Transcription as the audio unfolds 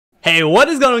Hey, what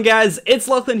is going on, guys? It's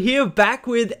Lachlan here, back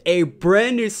with a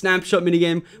brand new Snapshot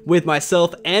minigame with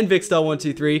myself and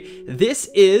Vicstar123. This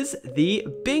is the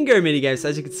bingo minigame. So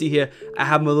as you can see here, I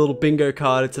have my little bingo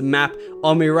card. It's a map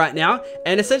on me right now.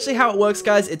 And essentially how it works,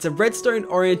 guys, it's a redstone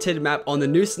oriented map on the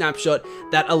new Snapshot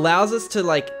that allows us to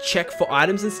like check for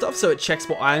items and stuff. So it checks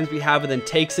what items we have and then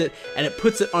takes it and it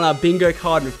puts it on our bingo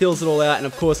card and fills it all out. And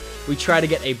of course, we try to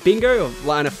get a bingo of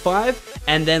line of 5.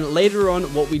 And then later on,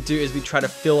 what we do is we try to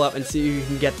fill up and see who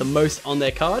can get the most on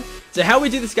their card. So how we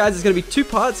do this, guys, is going to be 2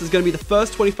 parts. It's going to be the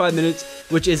first 25 minutes,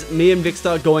 which is me and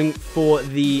Vicstar going for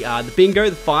the bingo,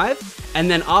 the 5. And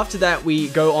then after that, we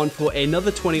go on for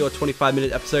another 20 or 25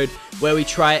 minute episode where we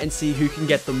try and see who can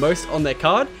get the most on their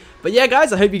card. But yeah,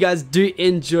 guys, I hope you guys do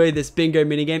enjoy this bingo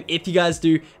minigame. If you guys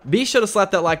do, be sure to slap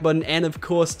that like button and, of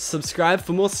course, subscribe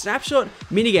for more Snapshot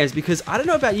minigames because I don't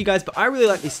know about you guys, but I really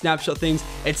like these Snapshot things.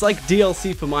 It's like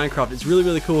DLC for Minecraft. It's really,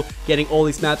 really cool getting all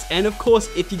these maps. And, of course,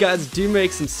 if you guys do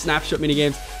make some Snapshot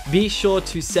minigames, be sure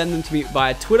to send them to me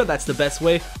via Twitter. That's the best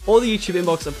way. Or the YouTube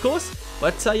inbox, of course.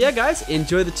 But, yeah, guys,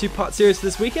 enjoy the 2-part series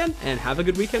this weekend and have a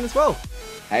good weekend as well.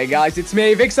 Hey, guys, it's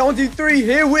me, Vicstar123,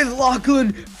 here with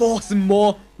Lachlan for some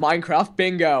more Minecraft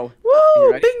bingo.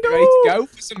 Woo! Ready to go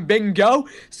for some bingo?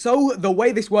 So the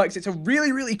way this works, it's a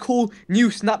really, really cool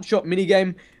new Snapshot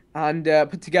minigame and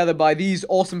put together by these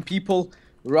awesome people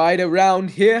right around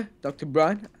here, Dr.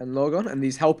 Brian and Logan and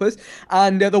these helpers.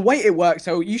 And the way it works,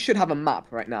 so you should have a map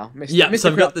right now, Mr. Yeah, Mr. so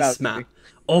I've got this map.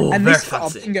 Oh, and very this is our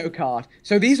fancy. bingo card.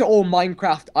 So these are all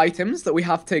Minecraft items that we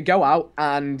have to go out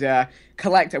and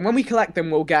collect. And when we collect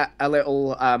them, we'll get a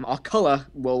little, our color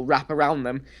will wrap around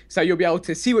them. So you'll be able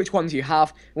to see which ones you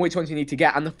have and which ones you need to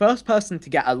get. And the first person to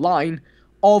get a line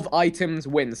of items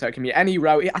wins. So it can be any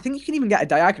row. I think you can even get a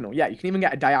diagonal. Yeah, you can even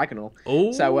get a diagonal.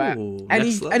 Oh, so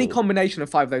any combination of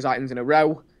 5 of those items in a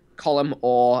row, column,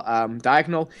 or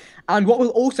diagonal. And what we'll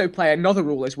also play, another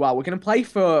rule as well, we're going to play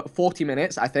for 40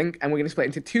 minutes, I think, and we're going to split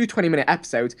into 2 20-minute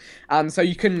episodes. And so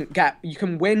you can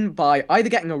win by either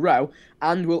getting a row,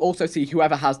 and we'll also see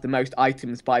whoever has the most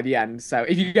items by the end. So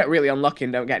if you get really unlucky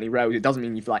and don't get any rows, it doesn't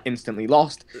mean you've like instantly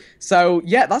lost. So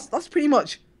yeah, that's pretty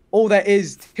much all there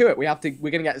is to it. We're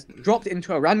going to get dropped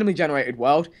into a randomly generated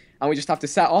world, and we just have to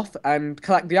set off and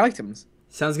collect the items.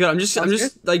 Sounds good. I'm just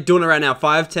like doing it right now.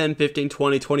 5, 10, 15,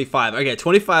 20, 25. Okay,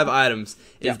 25 items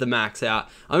is the max out.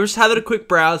 I'm just having a quick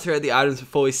browse here at the items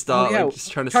before we start. Like, just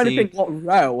trying to think what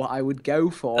row I would go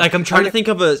for. Like I'm trying to think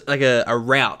of a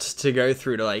route to go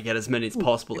through to like get as many as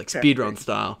possible, like speedrun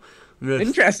style.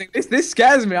 Interesting. This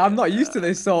scares me. I'm not used to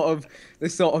this sort of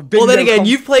bingo. Well, then again,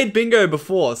 you've played bingo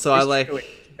before, so I like.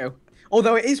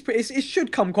 Although it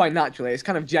should come quite naturally. It's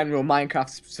kind of general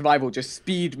Minecraft survival, just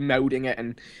speed moding it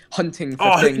and hunting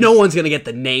for things. No one's gonna get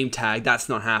the name tag. That's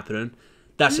not happening.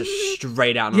 That's just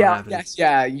straight out not happening.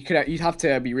 Yeah. You'd have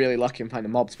to be really lucky and find a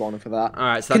mob spawner for that. All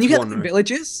right, so can that's you one get row.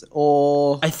 villages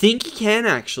or? I think you can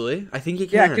actually. I think you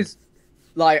can. Yeah, because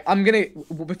like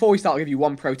before we start, I'll give you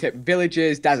one pro tip: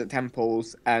 villages, desert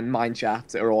temples, and mine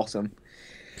shafts are awesome.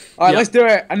 All right, let's do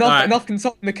it. Enough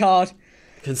consulting the card.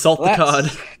 Consult the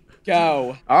card.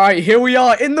 Go. Alright, here we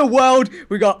are in the world.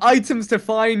 We got items to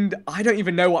find. I don't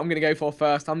even know what I'm going to go for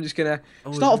first. I'm just going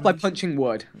to start off by punching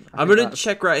wood. I'm going to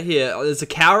check right here. Oh, there's a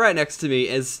cow right next to me.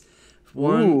 Is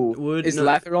wood. Is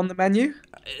leather on the menu?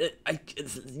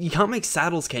 You can't make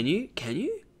saddles, can you? Can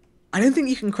you? I don't think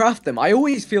you can craft them. I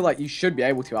always feel like you should be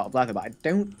able to out of leather, but I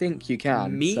don't think you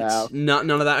can. Meat? So. None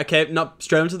of that. Okay,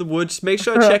 straight into the wood. Just make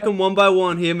sure I check them one by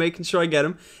one here, making sure I get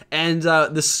them. And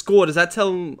the score, does that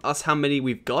tell us how many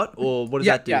we've got, or what does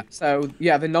that do? Yeah, so,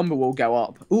 the number will go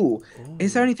up. Ooh,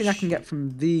 is there anything I can get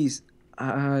from these?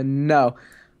 No.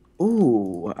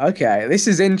 Ooh, okay, this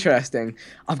is interesting.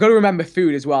 I've got to remember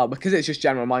food as well, because it's just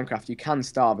general Minecraft. You can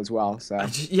starve as well, so.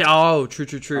 Yeah,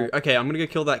 true. Okay, I'm going to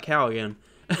go kill that cow again.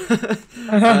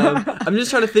 I'm just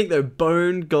trying to think though.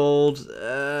 Bone, gold,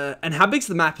 and how big's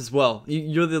the map as well?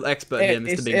 You're the expert here,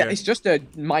 Mr. Bingo. It's just a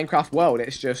Minecraft world.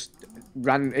 It's just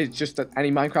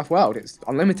any Minecraft world. It's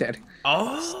unlimited.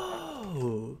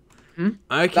 Oh.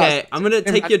 Okay, I'm gonna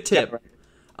take your tip.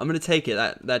 I'm gonna take it.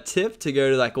 That tip to go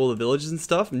to like all the villages and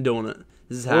stuff. I'm doing it.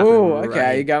 This is happening. Oh,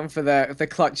 okay. You're going for the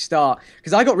clutch start.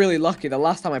 Because I got really lucky. The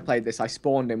last time I played this, I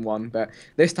spawned in one, but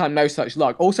this time no such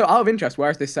luck. Also, out of interest,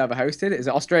 where is this server hosted? Is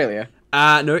it Australia?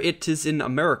 No, it is in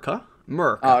America.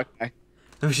 Oh, okay.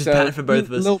 Which is bad for both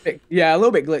of us. A little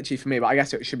bit glitchy for me, but I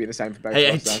guess it should be the same for both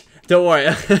of us. So. Don't worry.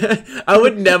 I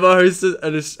would never host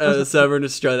a server in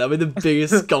Australia. That would be the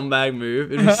biggest scumbag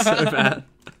move. It'd be so bad.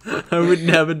 I would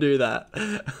never do that.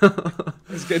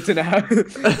 It's good to know.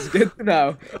 It's good to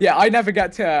know. Yeah, I never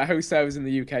get to host servers in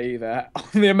the UK either.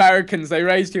 The Americans, they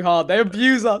raise too hard. They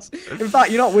abuse us. In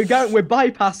fact, you know, we're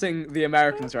bypassing the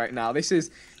Americans right now. This is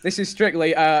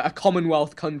strictly a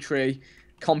Commonwealth country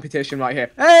competition right here.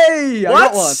 Hey, I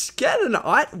got one. Get an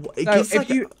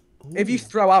if you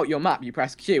throw out your map, you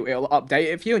press Q, it'll update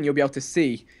it for you, and you'll be able to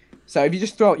see. So if you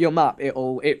just throw out your map,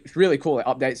 it's really cool. It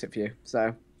updates it for you.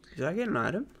 So. Did I get an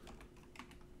item?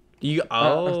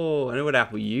 Oh, I know what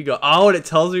apple you got. Oh, and it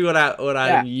tells me what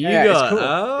item you got. Cool.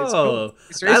 Oh,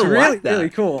 it's really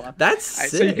cool. That's sick.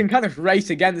 So you can kind of race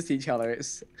against each other.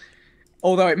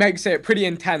 Although it makes it pretty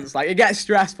intense. Like, it gets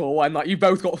stressful when like you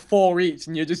both got 4 each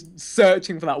and you're just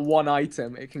searching for that one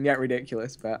item. It can get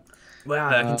ridiculous, but. Wow,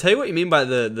 I can tell you what you mean by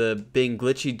the being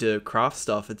glitchy to craft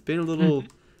stuff. It's been a little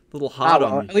hard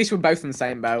on me. At least we're both in the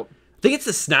same boat. I think it's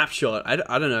the snapshot. I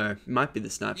don't know. It might be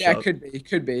the snapshot. Yeah, it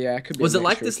could be. Yeah, it could be. Was it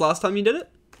like this last time you did it?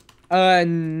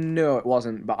 No, it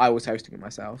wasn't. But I was hosting it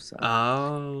myself. So.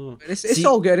 Oh. It's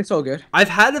all good. It's all good. I've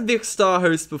had a Vicstar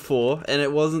host before, and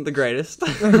it wasn't the greatest.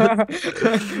 10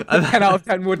 out of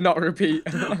 10 would not repeat.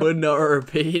 Would not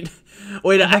repeat.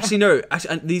 Wait, actually no.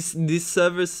 Actually, these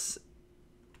servers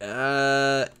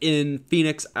in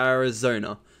Phoenix,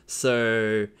 Arizona.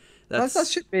 So. That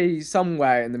should be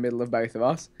somewhere in the middle of both of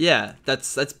us. Yeah,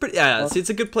 that's pretty. Yeah, it's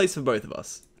a good place for both of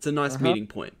us. It's a nice meeting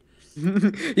point.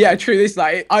 Yeah, true. This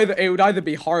it would either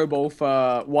be horrible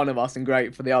for one of us and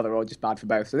great for the other, or just bad for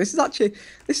both. So this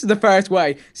is the first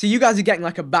way. So you guys are getting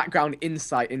like a background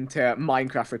insight into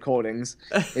Minecraft recordings.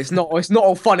 It's not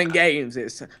all fun and games.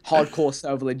 It's hardcore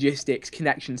server logistics,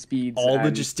 connection speeds,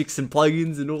 logistics and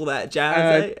plugins and all that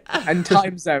jazz. And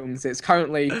time zones. It's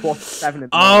currently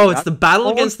 4:07. It's the battle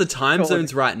against the time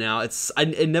zones right now.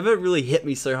 It never really hit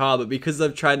me so hard, but because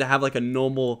I've tried to have like a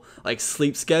normal like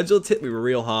sleep schedule, it's hit me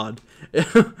real hard.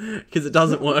 Because it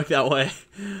doesn't work that way.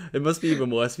 It must be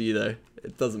even worse for you though.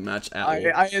 It doesn't match at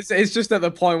all. It's just at the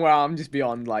point where I'm just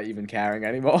beyond like even caring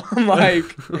anymore. I'm like,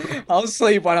 I'll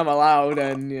sleep when I'm allowed,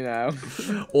 and you know.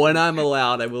 When I'm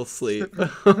allowed, I will sleep.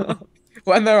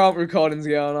 When there aren't recordings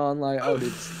going on, like, oh,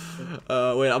 dude.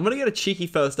 Wait, I'm gonna get a cheeky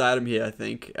first item here. I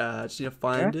think. Just need to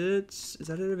find it. Is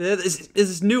that it over there? There's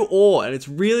this new ore, and it's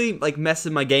really like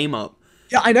messing my game up.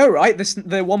 Yeah, I know, right? The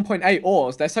 1.8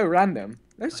 ores, they're so random.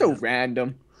 They're so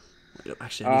random.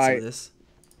 Actually, I need some of this.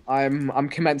 I'm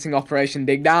commencing Operation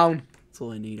Dig Down. That's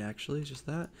all I need, actually, is just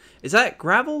that. Is that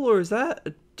gravel, or is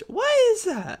that... What is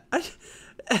that?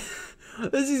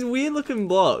 There's these weird-looking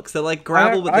blocks. They're like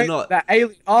gravel, but they're not. They're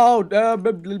alien... Oh,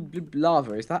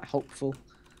 lava. Is that helpful?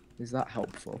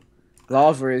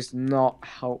 Lava is not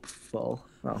helpful.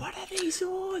 Oh. What are these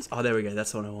ores? Oh, there we go.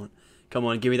 That's what I want. Come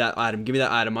on, give me that item. Give me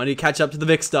that item. I need to catch up to the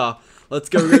Vicstar. Let's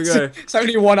go, go, go. It's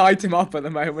only one item up at the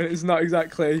moment. It's not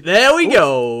exactly... There we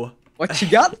go. What you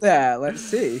got there? Let's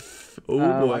see. Oh,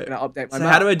 boy. I'm gonna update my so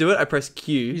map. how do I do it? I press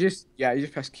Q. You just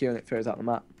press Q and it throws out the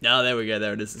map. Oh, there we go.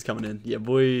 There it is. It's coming in. Yeah,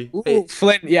 boy. Ooh, hey.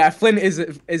 Flint. Yeah, Flint is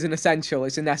an essential.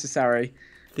 It's a necessary.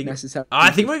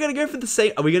 I think we're going to go for the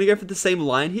same... Are we going to go for the same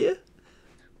line here?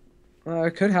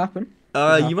 It could happen.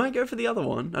 You might go for the other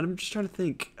one. I'm just trying to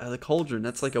think. The cauldron.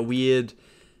 That's like a weird...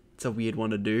 It's a weird one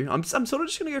to do. I'm sort of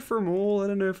just gonna go for them all. I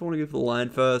don't know if I want to go for the line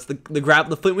first.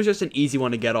 The flint was just an easy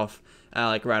one to get off,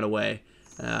 like right away.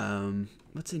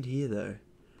 What's in here though?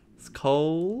 It's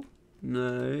coal.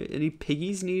 No. Any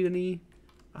piggies need any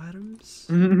items?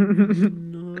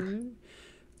 No.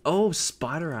 Oh,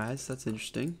 spider eyes. That's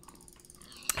interesting.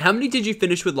 How many did you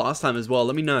finish with last time as well?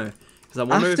 Let me know. I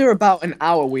wonder After about an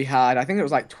hour we had, I think it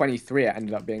was like 23 it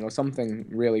ended up being, or something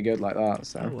really good like that.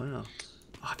 So. Oh wow.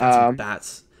 Oh, I've got some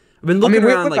bats. I've been looking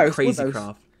around like crazy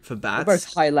craft for bats. We're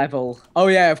both high level. Oh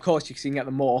yeah, of course you can get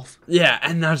the morph. Yeah,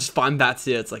 and I just find bats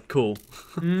here. It's like cool.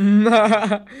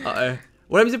 Uh-oh.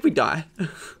 What happens if we die?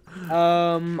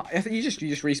 I think you just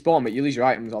respawn, but you lose your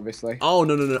items, obviously. Oh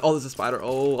no. Oh, there's a spider.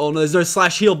 Oh no, there's no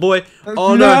slash heal, boy.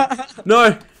 Oh no,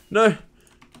 no.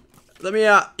 Let me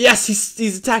out. Yes,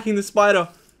 he's attacking the spider.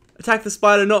 Attack the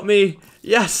spider, not me.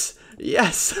 Yes.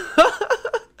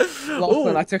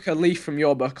 Lachlan, I took a leaf from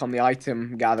your book on the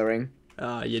item gathering.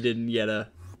 You didn't get a...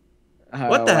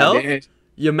 What the hell?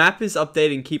 Your map is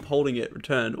updating, keep holding it,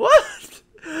 return. What?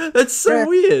 That's so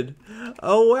weird.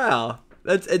 Oh, wow.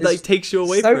 It like takes you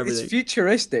away from everything. It's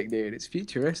futuristic, dude. It's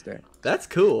futuristic. That's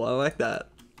cool. I like that.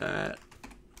 Alright.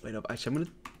 Wait up. Actually, I'm going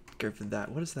to go for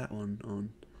that. What is that one on?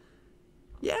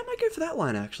 Yeah, I might go for that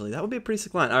line, actually. That would be a pretty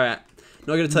sick line. Alright.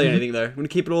 Not going to tell you anything, though. I'm going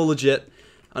to keep it all legit.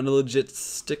 Under legit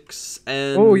sticks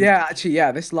and... Oh, yeah, actually,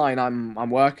 yeah, this line I'm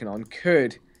working on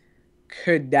could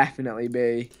definitely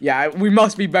be... Yeah, we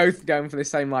must be both going for the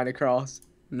same line across.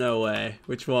 No way.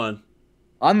 Which one?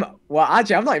 Well,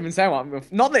 actually, I'm not even saying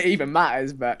what not that it even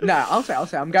matters, but no, I'll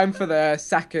say I'm going for the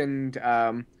second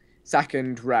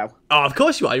row. Oh, of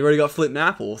course you are. You already got flipping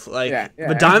apples. Like, Yeah.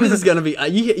 but diamonds is gonna be.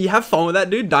 You have fun with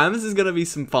that, dude. Diamonds is gonna be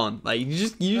some fun. Like,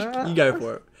 you go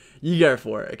for it. You go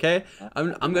for it. Okay.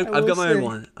 I've got my own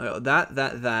one.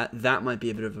 That might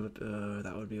be a bit of a.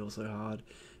 That would be also hard.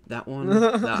 That one.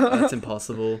 That's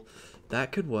impossible.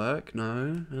 That could work.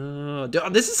 No.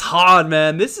 Dude, this is hard,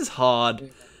 man. This is hard.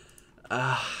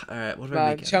 Alright, what do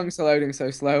I make? Chunks are loading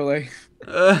so slowly.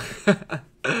 Although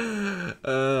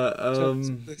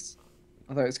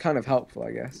it's kind of helpful,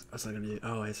 I guess. What's I gonna do?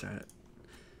 Oh, it's right.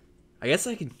 I guess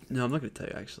I can. No, I'm not gonna tell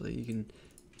you. Actually, you can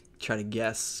try to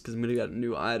guess because I'm gonna get a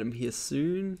new item here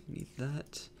soon. Need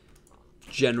that.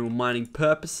 General mining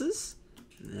purposes.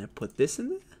 And then I put this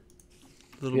in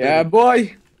there. Yeah,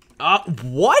 boy.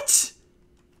 What?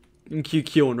 I'm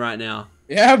QQing right now.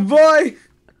 Yeah, boy.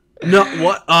 No,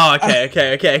 what? Oh,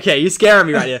 okay. You're scaring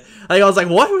me right here. Like, I was like,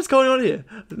 what's going on here?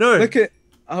 No. Look at...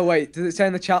 Oh, wait. Does it say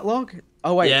in the chat log?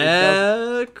 Oh, wait.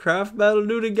 Yeah, craft battle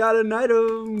dude got an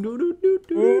item.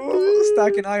 Ooh,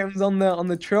 stacking items on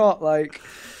the trot, like...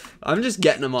 I'm just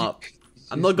getting them up.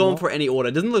 I'm not going for any order.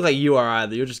 It doesn't look like you are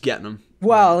either. You're just getting them.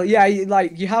 Well, yeah, you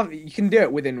can do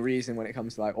it within reason when it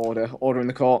comes to, like, order in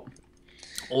the court.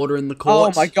 Order in the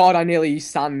court? Oh, my God, I nearly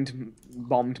sand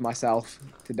bombed myself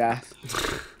to death.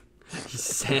 You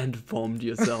sand bombed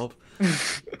yourself.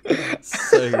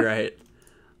 So great.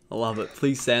 I love it.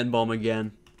 Please sand bomb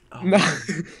again. Oh. No,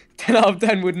 10 out of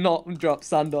 10 would not drop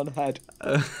sand on head.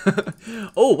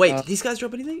 Oh wait, did these guys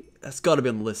drop anything? That's got to be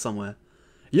on the list somewhere.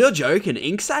 You're joking.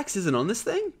 Ink Sacs isn't on this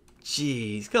thing?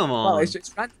 Jeez, come on. Well, it's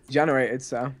just generated,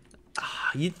 so.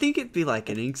 You'd think it'd be like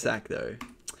an Ink Sac though.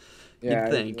 Yeah,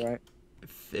 you'd think. right.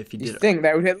 If you did. You think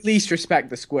they would at least respect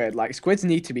the squid. Like, squids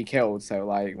need to be killed, so,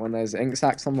 like, when there's ink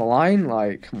sacs on the line,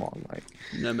 like, come on, like...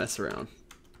 No mess around.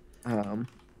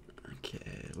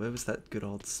 Okay, where was that good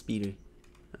old speeder?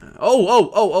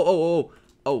 Oh.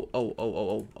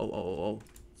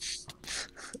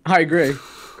 I agree.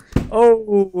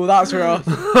 Oh, that's rough.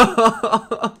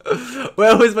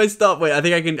 Where was my stop? Wait, I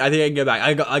think I can go back.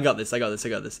 I got this. Did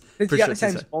you get the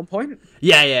same spawn point?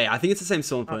 Yeah. I think it's the same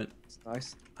spawn point.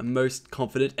 Nice. I'm most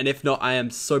confident, and if not, I am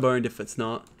so boned if it's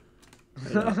not.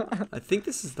 I think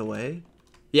this is the way.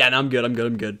 Yeah, no, I'm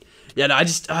good. Yeah, no, I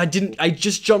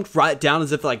just jumped right down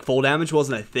as if like fall damage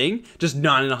wasn't a thing. Just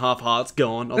 9.5 hearts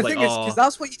gone. I was the like, thing is, because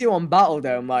that's what you do on Battle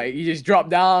Dome. Like, you just drop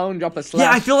down, drop a slash.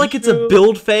 Yeah, I feel like it's a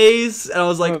build phase, and I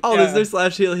was like, yeah. There's no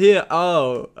slash heal here.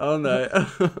 Oh no.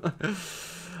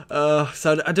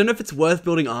 So I don't know if it's worth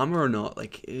building armor or not.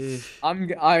 Like, I'm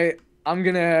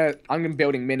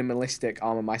building minimalistic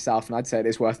armor myself, and I'd say it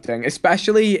is worth doing,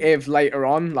 especially if later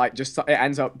on, like, just it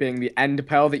ends up being the end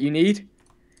pearl that you need.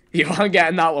 You aren't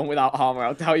getting that one without armor,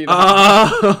 I'll tell you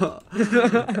that. You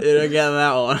don't get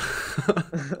that one.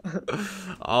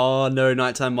 Oh no,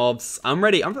 nighttime mobs. I'm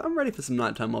ready. I'm ready for some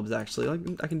nighttime mobs. Actually,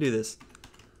 I can do this.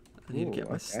 I need to get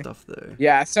my stuff though.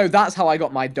 Yeah, so that's how I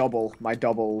got my double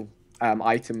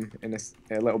item in a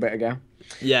little bit ago.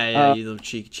 Yeah, you little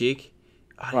cheek.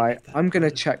 Right, I'm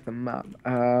gonna check the map.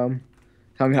 I'm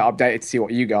gonna update it to see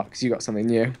what you got, because you got something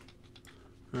new.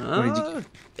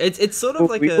 It's sort of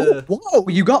like a... Whoa,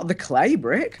 you got the clay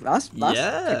brick? That's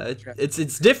yeah,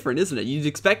 it's different, isn't it? You'd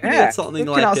expect me to get something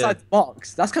like outside the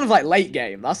box. That's kind of like late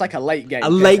game. That's like a late game. A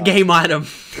late game item.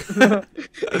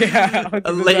 Yeah.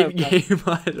 A late game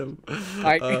item.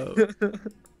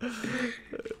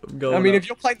 I mean, if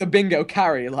you're playing the bingo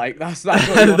carry, like that's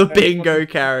what the bingo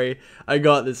carry. I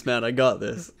got this, man. I got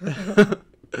this.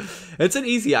 It's an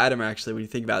easy item actually when you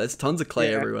think about it. There's tons of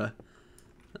clay everywhere.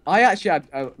 I actually had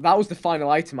that was the final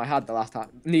item I had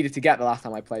needed to get the last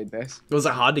time I played this. Was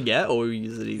it hard to get or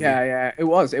was it easy? Yeah, it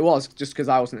was just because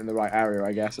I wasn't in the right area,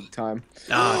 I guess, at the time.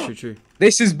 Ah, true.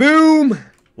 This is boom.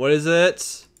 What is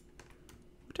it?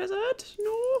 What is it?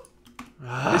 No.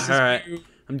 All right,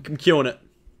 I'm killing it.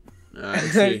 All right,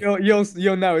 let's see.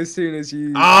 You'll know as soon as you.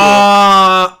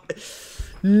 No!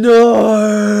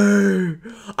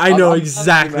 I know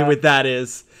exactly what that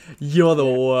is. You're the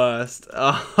worst.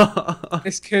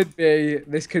 This could be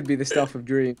the stuff of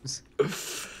dreams.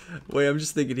 Wait, I'm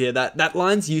just thinking here. That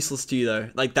line's useless to you though.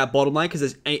 Like that bottom line, because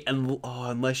there's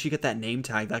unless you get that name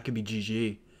tag, that could be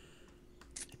GG.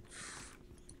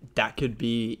 That could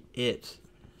be it.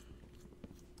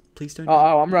 Please don't.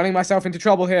 Oh, I'm running myself into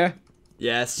trouble here.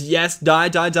 Yes, yes, die,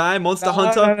 die, die, Monster No,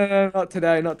 Hunter. no, not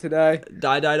today, not today.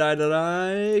 Die, die, die, die,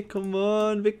 die. Come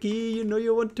on, Vicky, you know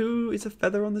you want to. Is a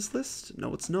feather on this list?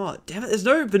 No, it's not. Damn it, there's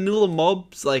no vanilla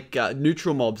mobs, like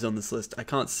neutral mobs on this list. I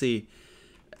can't see.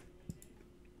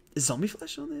 Is zombie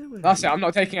flesh on there? That's it, I'm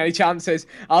not taking any chances.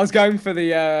 I was going for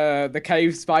the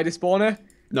cave spider spawner.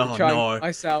 No, no.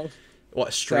 Myself.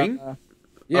 What, string? So,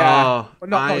 yeah, Oh, well,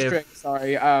 not string,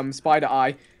 sorry, spider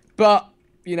eye. But,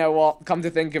 you know what, come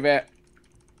to think of it,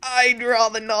 I'd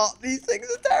rather not. These things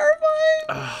are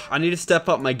terrifying. I need to step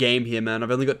up my game here, man.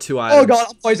 I've only got 2 items. Oh god,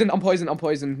 I'm poisoned, I'm poisoned, I'm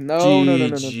poisoned. No, no, no, no,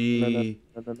 no, GG.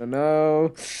 no, no, no,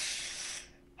 no.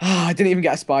 I didn't even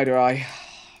get a spider eye.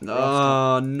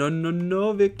 Oh, no, no,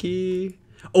 no, Vicky.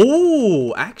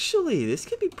 Oh, actually, this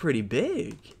could be pretty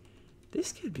big.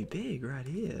 This could be big right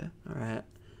here. Alright.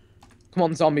 Come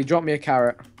on, zombie, drop me a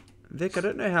carrot. Vic, I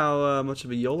don't know how much of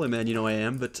a YOLO man you know I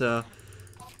am, but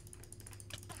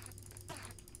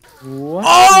What?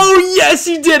 Oh, yes,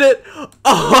 you did it!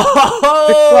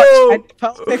 Oh!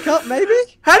 Pick up, maybe?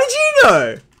 How did you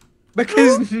know?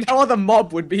 Because no other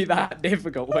mob would be that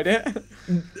difficult, would it?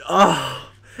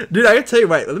 Oh. Dude, I gotta tell you,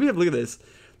 wait, let me have a look at this.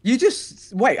 You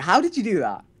just... Wait, how did you do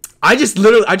that? I just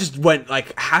went,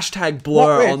 like, hashtag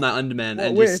blur on that Underman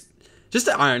and just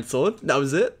an iron sword. That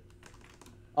was it.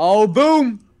 Oh,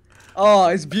 boom! Oh,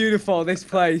 it's beautiful, this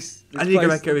place. I need to go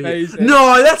back over here.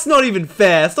 No, that's not even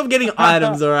fair. Stop getting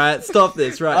items, alright? Stop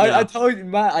this right now. I told you,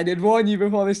 Matt, I did warn you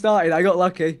before this started. I got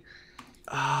lucky. In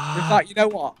fact, you know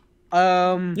what?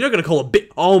 You're not gonna call a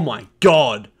bit. Oh my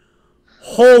god.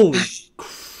 Holy.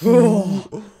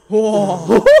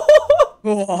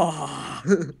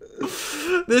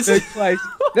 This big place.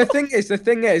 The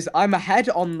thing is, I'm ahead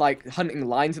on like hunting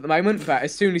lines at the moment, but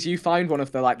as soon as you find one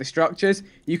of the structures,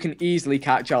 you can easily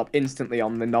catch up instantly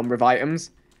on the number of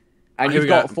items. And you've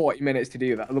got 40 minutes to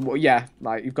do that. Well, yeah,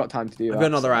 like you've got time to do that. I've got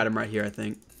another item right here, I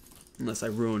think. Unless I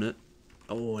ruin it.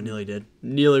 Oh, I nearly did.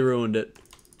 Nearly ruined it.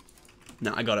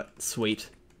 No, I got it. Sweet.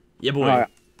 Yeah, boy. Right.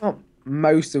 Oh,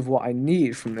 most of what I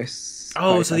need from this.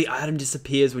 Oh, so the item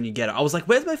disappears when you get it. I was like,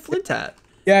 where's my flint at?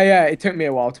 Yeah, it took me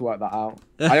a while to work that out.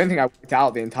 I don't think I worked it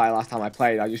out the entire last time I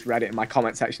played. I just read it in my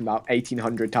comment section about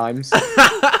 1,800 times.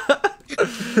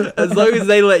 As long as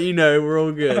they let you know, we're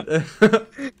all good.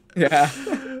 Yeah.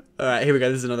 Alright, here we go.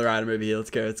 This is another item over here.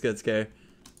 Let's go, let's go, let's go.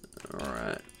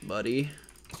 Alright, buddy.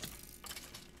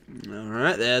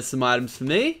 Alright, there's some items for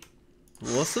me.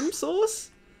 Awesome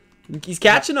sauce. He's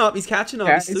catching up, he's catching up.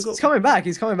 Yeah, he's coming back.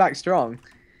 He's coming back strong.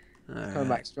 Right. Coming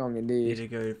back strong indeed. Need to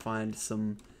go find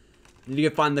some... I need to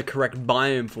go find the correct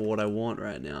biome for what I want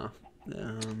right now.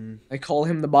 They call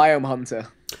him the biome hunter.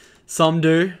 Some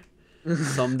do,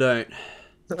 some don't.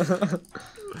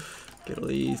 Get all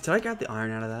these. Did I grab the iron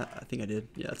out of that? I think I did.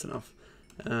 Yeah, that's enough.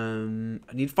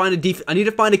 I need to find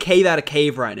a cave out of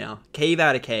cave right now. Cave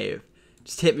out of cave.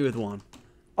 Just hit me with one.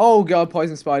 Oh god,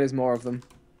 poison spiders, more of them.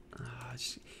 I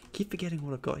just keep forgetting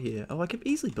what I've got here. Oh, I could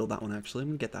easily build that one actually. I'm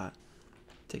gonna get that.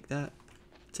 Take that.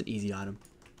 It's an easy item.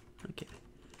 Okay.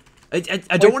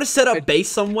 I don't want to set up base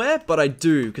somewhere, but I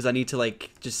do because I need to like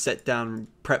just set down,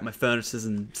 prep my furnaces,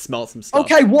 and smelt some stuff.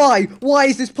 Okay, why? Why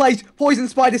is this place Poison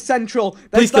Spider Central?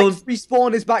 There's like 3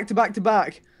 spawners back to back to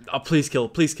back. Oh, please kill!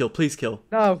 Please kill! Please kill!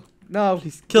 No, no.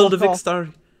 Please kill the Vic Star.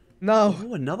 No.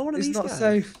 Oh, another one of these guys. It's not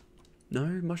safe. No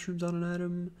mushrooms on an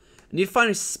item. I need to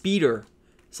find a speeder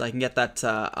so I can get that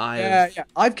eye. Yeah.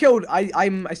 I've killed.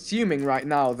 I'm assuming right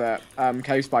now that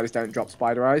cave spiders don't drop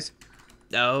spider eyes.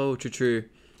 Oh, true.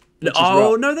 No,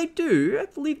 oh no, they do. I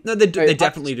believe no, they do. They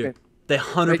definitely do. They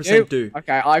 100% do.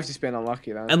 Okay, I've just been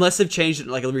unlucky then. Unless they've changed it in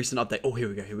like a recent update. Oh, here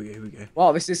we go.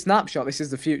 Well, this is Snapshot. This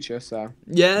is the future, so.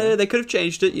 Yeah, they could have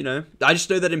changed it. You know, I just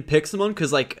know that in Pixelmon,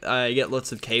 because like I get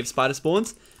lots of cave spider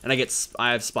spawns, and I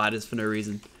have spiders for no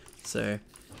reason. So.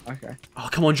 Okay. Oh,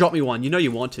 come on, drop me one. You know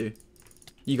you want to.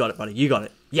 You got it, buddy. You got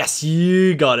it. Yes,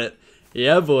 you got it.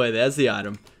 Yeah, boy. There's the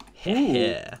item.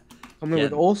 Yeah. Coming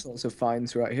with all sorts of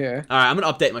finds right here. Alright, I'm going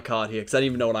to update my card here because I didn't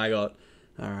even know what I got.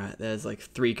 Alright, there's like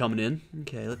 3 coming in.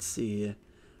 Okay, let's see here.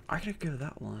 I'm going to go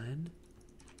that line.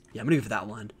 Yeah, I'm going to go for that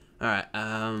line. Alright,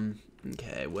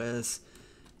 okay, where's...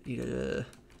 let's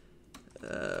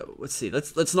see.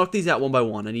 Let's knock these out one by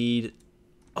one. I need...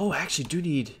 Oh, I actually do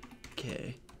need...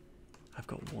 Okay. I've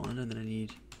got 1 and then I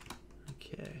need...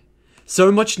 Okay.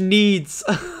 So much needs!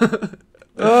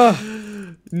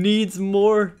 Needs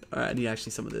more. Alright, I need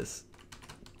actually some of this.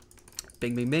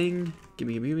 Bing, bing, bing.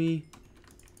 Gimme.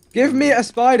 Give me a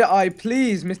spider eye,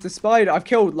 please, Mr. Spider. I've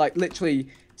killed, like, literally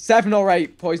 7 or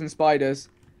 8 poison spiders.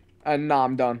 And now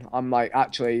I'm done. I'm, like,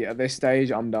 actually, at this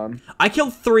stage, I'm done. I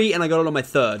killed 3 and I got it on my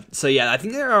 3rd. So, yeah, I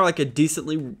think they are, like, a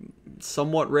decently,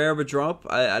 somewhat rare of a drop.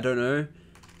 I don't know.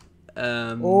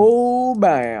 Oh,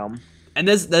 bam. And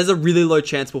there's a really low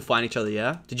chance we'll find each other,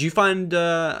 yeah? Did you find,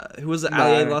 who was it,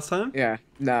 Ali last time? Yeah.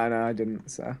 No, I didn't,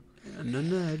 so. No,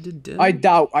 I didn't. I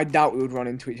doubt we would run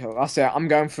into each other. I'll say I'm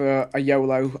going for a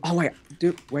YOLO. Oh,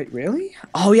 wait, really?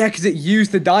 Oh, yeah, because it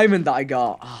used the diamond that I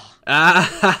got. Oh,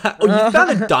 Oh, you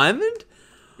found a diamond?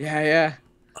 yeah.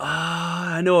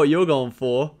 Ah, I know what you're going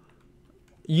for.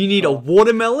 You need a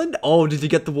watermelon? Oh, did you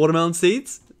get the watermelon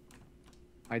seeds?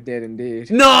 I did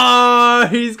indeed. No,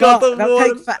 he's got the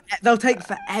watermelon. They'll take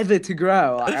forever to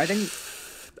grow. Like, I think.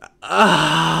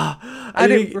 I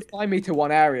didn't refine me to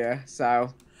one area,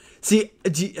 so. See,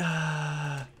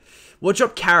 what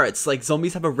drop carrots? Like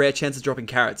zombies have a rare chance of dropping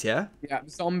carrots, yeah? Yeah,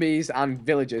 zombies and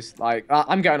villagers. Like,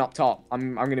 I'm going up top.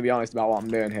 I'm gonna be honest about what I'm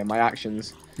doing here. My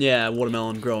actions. Yeah,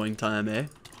 watermelon growing time, eh?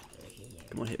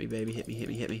 Come on, hit me, baby. Hit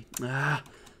me. Ah.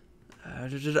 I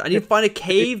need to find a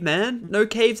cave, man. No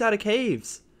caves out of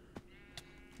caves.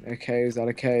 No caves out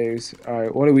of caves. All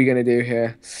right, what are we gonna do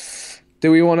here?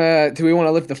 Do we wanna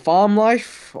live the farm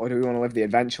life or do we wanna live the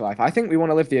adventure life? I think we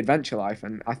wanna live the adventure life,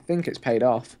 and I think it's paid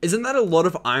off. Isn't that a lot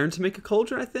of iron to make a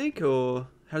cauldron? I think, or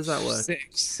how does that work?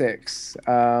 Six.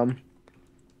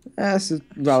 That's a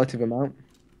relative amount.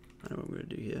 I know what we're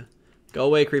gonna do here. Go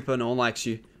away, creeper. No one likes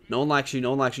you. No one likes you.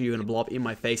 You're gonna blow up in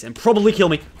my face and probably kill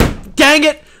me. Dang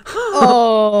it!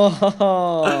 Oh,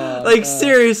 like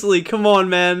seriously, come on,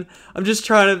 man. I'm just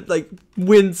trying to like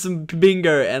win some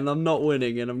bingo, and I'm not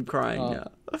winning, and I'm crying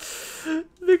now.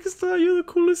 Victor, you're the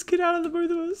coolest kid out of the both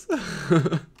of us.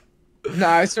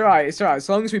 No, it's alright. As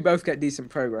long as we both get decent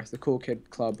progress, the Cool Kid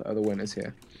Club are the winners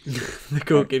here. The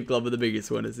Cool Kid Club are the biggest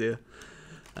winners here.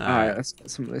 Alright, let's get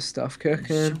some of this stuff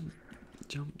cooking.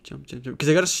 Jump. Because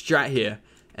I got a strat here,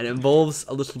 and it involves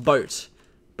a little boat.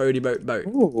 Boat.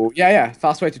 Ooh, yeah.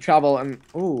 Fast way to travel, and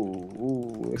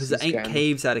ooh. Because there ain't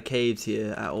caves out of caves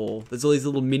here at all. There's all these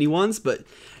little mini ones, but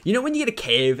you know when you get a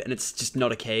cave and it's just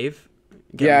not a cave?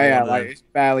 Yeah, like it's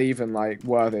barely even like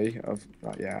worthy of.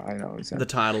 Yeah, I know what I'm saying. The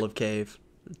title of cave.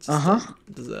 It just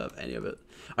doesn't deserve any of it.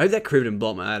 I hope that crib didn't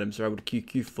blow up my items, or I would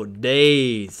QQ for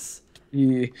days.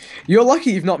 Yeah. You're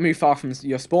lucky you've not moved far from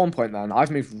your spawn point. Then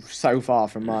I've moved so far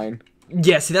from mine.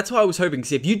 Yeah, see, that's what I was hoping.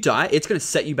 See, if you die, it's going to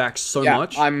set you back so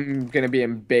much. I'm going to be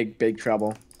in big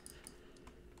trouble.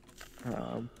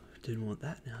 Didn't want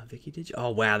that now, Vicky, did you? Oh,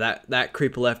 wow, that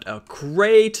creeper left a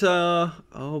crater.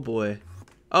 Oh, boy.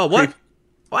 Oh, what?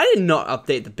 I did not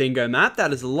update the bingo map.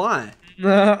 That is a lie.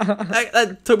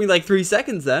 that took me like 3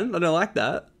 seconds then. I don't like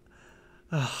that.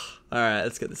 Alright,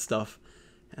 let's get this stuff.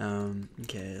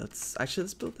 Okay,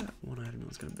 let's build that one item I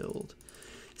was going to build.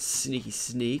 Sneaky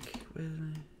sneak. Where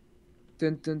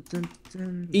did I...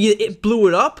 It blew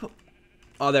it up.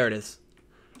 Oh, there it is.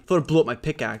 Thought it blew up my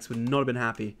pickaxe. Would not have been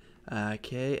happy.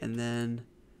 Okay, and then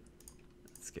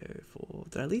let's go for.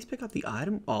 Did I at least pick up the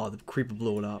item? Oh, the creeper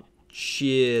blew it up.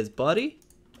 Cheers, buddy.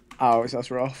 Oh,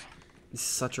 that's rough. It's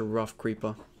such a rough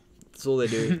creeper. That's all they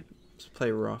do. Just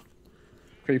play rough.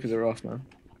 Creepers are rough, man.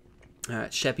 Alright,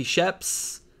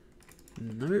 Sheps.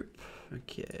 Nope.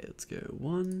 Okay, let's go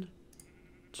 1,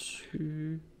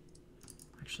 2.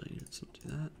 Actually, let's not do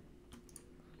that.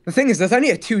 The thing is, there's only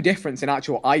a 2 difference in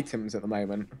actual items at the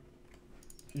moment.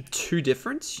 2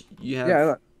 difference? You have...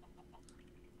 Yeah,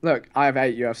 look, I have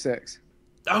 8, you have 6.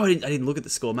 Oh, I didn't look at the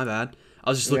score, my bad. I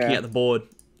was just looking at the board.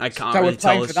 I can't so really tell. So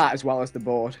we're playing for that as well as the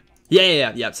board.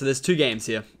 Yeah. So there's 2 games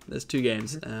here. There's 2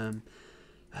 games.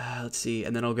 Let's see,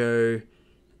 and then I'll go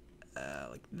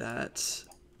like that.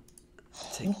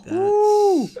 Take that.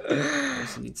 I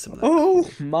also need some of that. Oh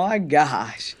my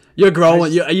gosh. You're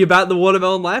growing. Are you about the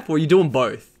watermelon life, or are you doing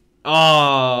both?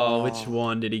 Oh, which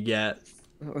one did he get?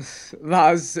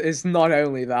 It's not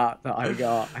only that I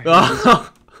got.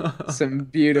 Some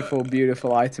beautiful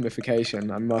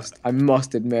itemification. I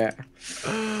must admit.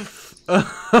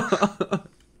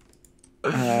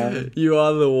 You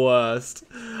are the worst.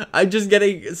 I'm just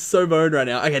getting so boned right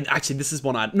now. Okay, actually, this is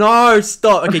one item. No,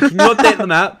 stop. Okay, can you update the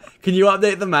map? Can you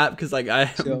update the map? Because like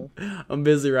I'm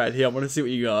busy right here. I want to see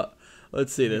what you got.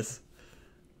 Let's see this.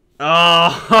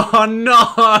 Oh no!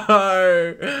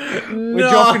 We're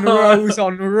dropping rows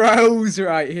on rows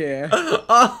right here.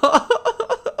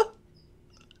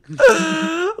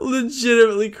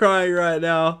 Legitimately crying right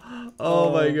now.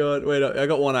 Oh my god. Wait, I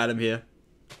got one item here.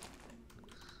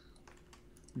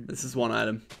 This is one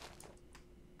item.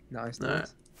 Nice. Right.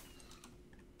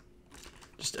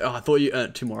 I thought you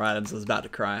earned 2 more items. I was about to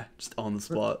cry. Just on the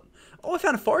spot. Oh, I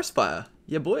found a forest fire.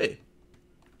 Yeah, boy.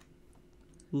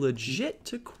 Legit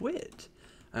to quit.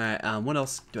 Alright, what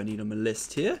else do I need on my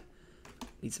list here?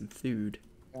 Need some food.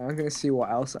 I'm gonna see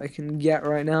what else I can get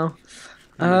right now.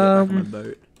 I'm gonna get back on my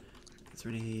boat. Is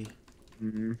there any...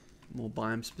 More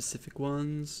biome specific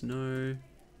ones. No.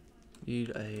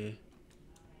 Need a...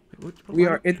 Wait, what We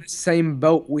are in the same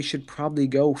boat. We should probably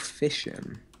go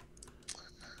fishing.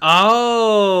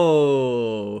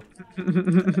 Oh!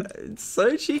 It's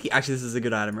so cheeky. Actually, this is a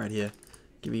good item right here.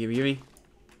 Gimme, gimme, gimme.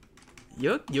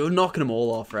 You're knocking them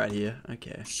all off right here.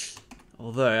 Okay.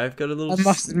 Although, I've got a little... I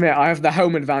must admit, I have the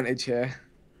home advantage here.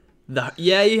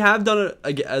 Yeah, you have done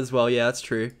it as well. Yeah, that's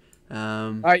true.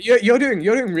 You're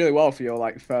doing really well for your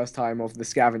like first time of the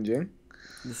scavenging.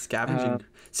 The scavenging.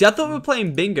 See, I thought we were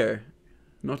playing bingo,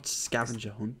 not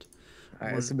scavenger hunt.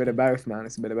 It's a bit of both, man.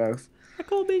 It's a bit of both. I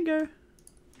call bingo.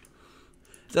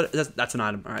 That's an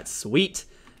item. All right, sweet.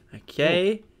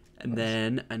 Okay, Ooh. And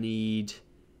then I need.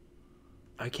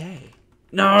 Okay.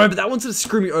 No, but that one's gonna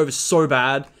screw me over so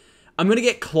bad. I'm gonna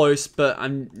get close, but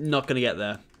I'm not gonna get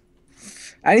there.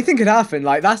 Anything could happen.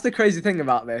 Like that's the crazy thing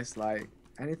about this. Like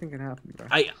anything can happen, bro.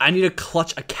 I need to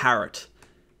clutch a carrot.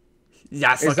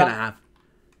 That's not gonna happen.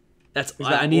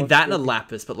 I need that and a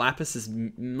lapis, but lapis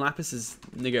is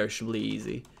negotiably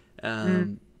easy.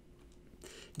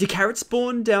 Do carrots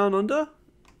spawn down under?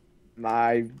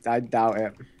 I doubt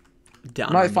it.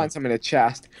 Down Might under. find some in a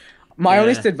chest. My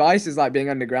honest advice is like being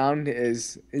underground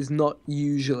is not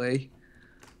usually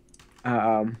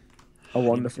a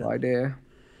wonderful idea.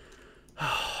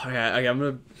 Okay, I'm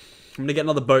gonna get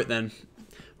another boat then.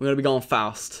 We're gonna be going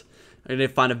fast. I'm gonna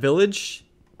find a village.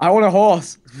 I want a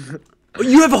horse. Oh,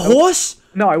 you have a horse?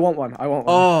 No, I want one. I want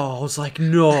one. Oh, I was like,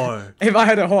 no. If I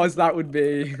had a horse, that would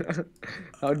be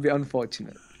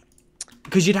unfortunate.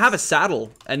 Because you'd have a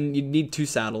saddle, and you'd need 2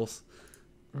 saddles.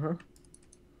 Uh-huh.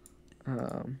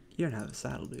 You don't have a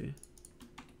saddle, do you?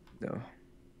 No.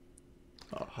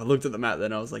 Oh, I looked at the map then,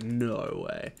 and I was like, no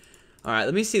way. All right,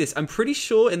 let me see this. I'm pretty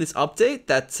sure in this update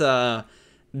that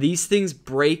these things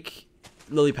break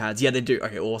lily pads. Yeah, they do.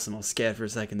 Okay, awesome. I was scared for a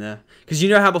second there. Because you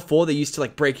know how before they used to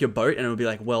like break your boat and it would be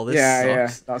like, well, this sucks.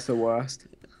 Yeah, that's the worst.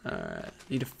 All right,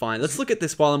 need to find. Let's look at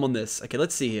this while I'm on this. Okay,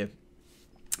 let's see here.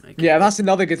 Okay. Yeah, that's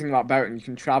another good thing about boating. You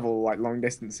can travel like long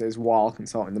distances while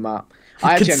consulting the map.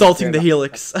 Consulting the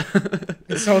helix.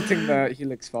 Consulting the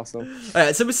helix fossil.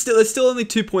 Alright, so there's still only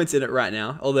 2 points in it right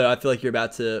now. Although I feel like you're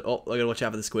about to... Oh, I gotta watch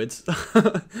out for the squids.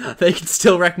 They can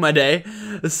still wreck my day.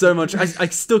 There's so much... I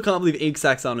still can't believe ink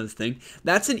sacks aren't a thing.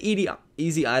 That's an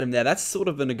easy item there. That's sort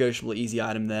of a negotiable easy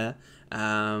item there.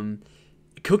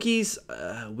 Cookies,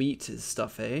 wheat is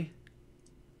stuff, eh?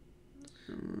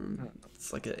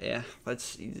 It's like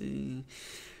that's easy.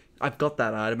 I've got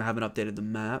that item. I haven't updated the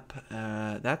map.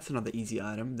 That's another easy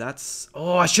item. That's...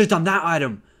 Oh, I should have done that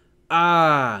item.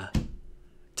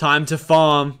 Time to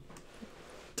farm.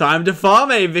 Time to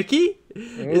farm, eh, Vicky?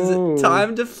 Is it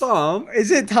time to farm? Is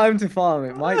it time to farm?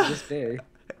 It might just be.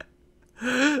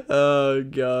 Oh,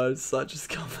 God. Such a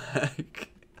scumbag.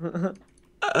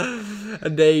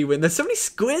 And there you win. There's so many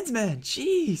squids, man.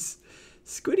 Jeez.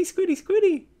 Squiddy, squiddy,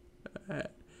 squiddy.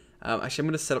 Alright. Actually, I'm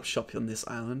going to set up shop on this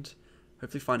island.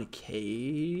 Hopefully find a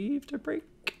cave to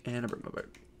break. And I broke my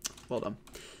boat. Well done.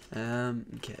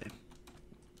 Okay.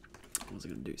 What was I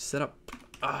going to do? Set up...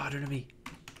 I don't know me.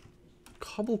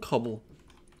 Cobble.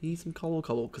 Need some cobble.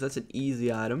 Because that's an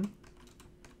easy item.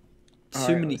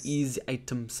 Too many easy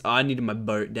items. Oh, I needed my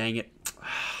boat. Dang it.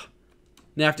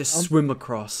 Now I have to swim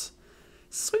across.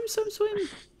 Swim.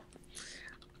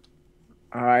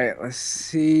 Alright, let's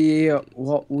see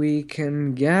what we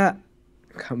can get.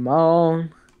 Come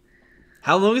on.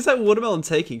 How long is that watermelon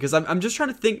taking? Because I'm just trying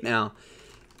to think now.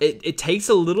 It takes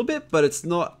a little bit, but it's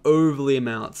not overly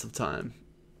amounts of time.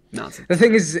 The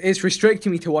thing is, it's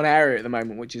restricting me to one area at the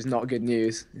moment, which is not good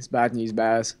news. It's bad news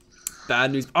bears.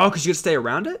 Bad news. Oh, because you got to stay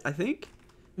around it, I think?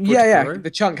 Yeah.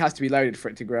 The chunk has to be loaded for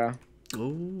it to grow.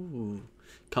 Ooh.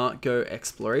 Can't go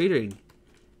exploring.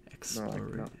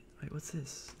 No, Wait, what's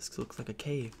this? This looks like a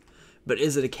cave. But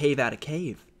is it a cave out of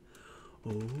cave?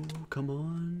 Oh, come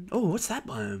on. Oh, what's that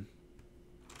biome?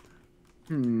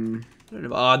 I don't know.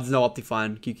 Oh, there's no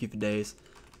Optifine. QQ for days.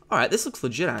 Alright, this looks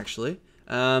legit, actually.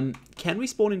 Can we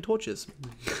spawn in torches?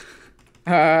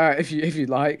 If you'd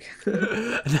like.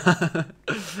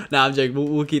 Nah, I'm joking.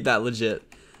 We'll keep that legit.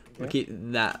 We'll keep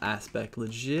that aspect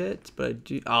legit. But I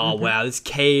do... Oh, wow. This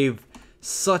cave.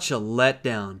 Such a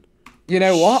letdown. You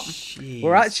know what? Jeez.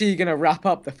 We're actually going to wrap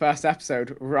up the first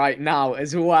episode right now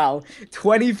as well.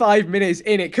 25 minutes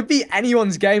in. It could be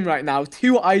anyone's game right now.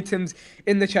 2 items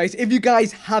in the chase. If you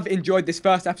guys have enjoyed this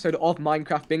first episode of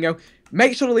Minecraft Bingo,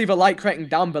 make sure to leave a like rating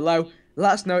down below.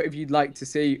 Let us know if you'd like to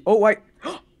see... Oh, wait.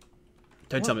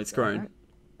 Don't tell me it's grown.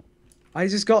 I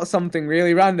just got something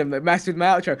really random that messed with my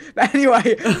outro. But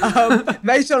anyway,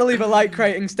 make sure to leave a like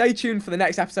rating. Stay tuned for the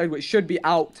next episode, which should be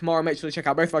out tomorrow. Make sure to check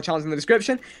out both of our channels in the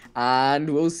description. And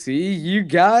we'll see you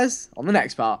guys on the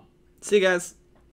next part. See you guys.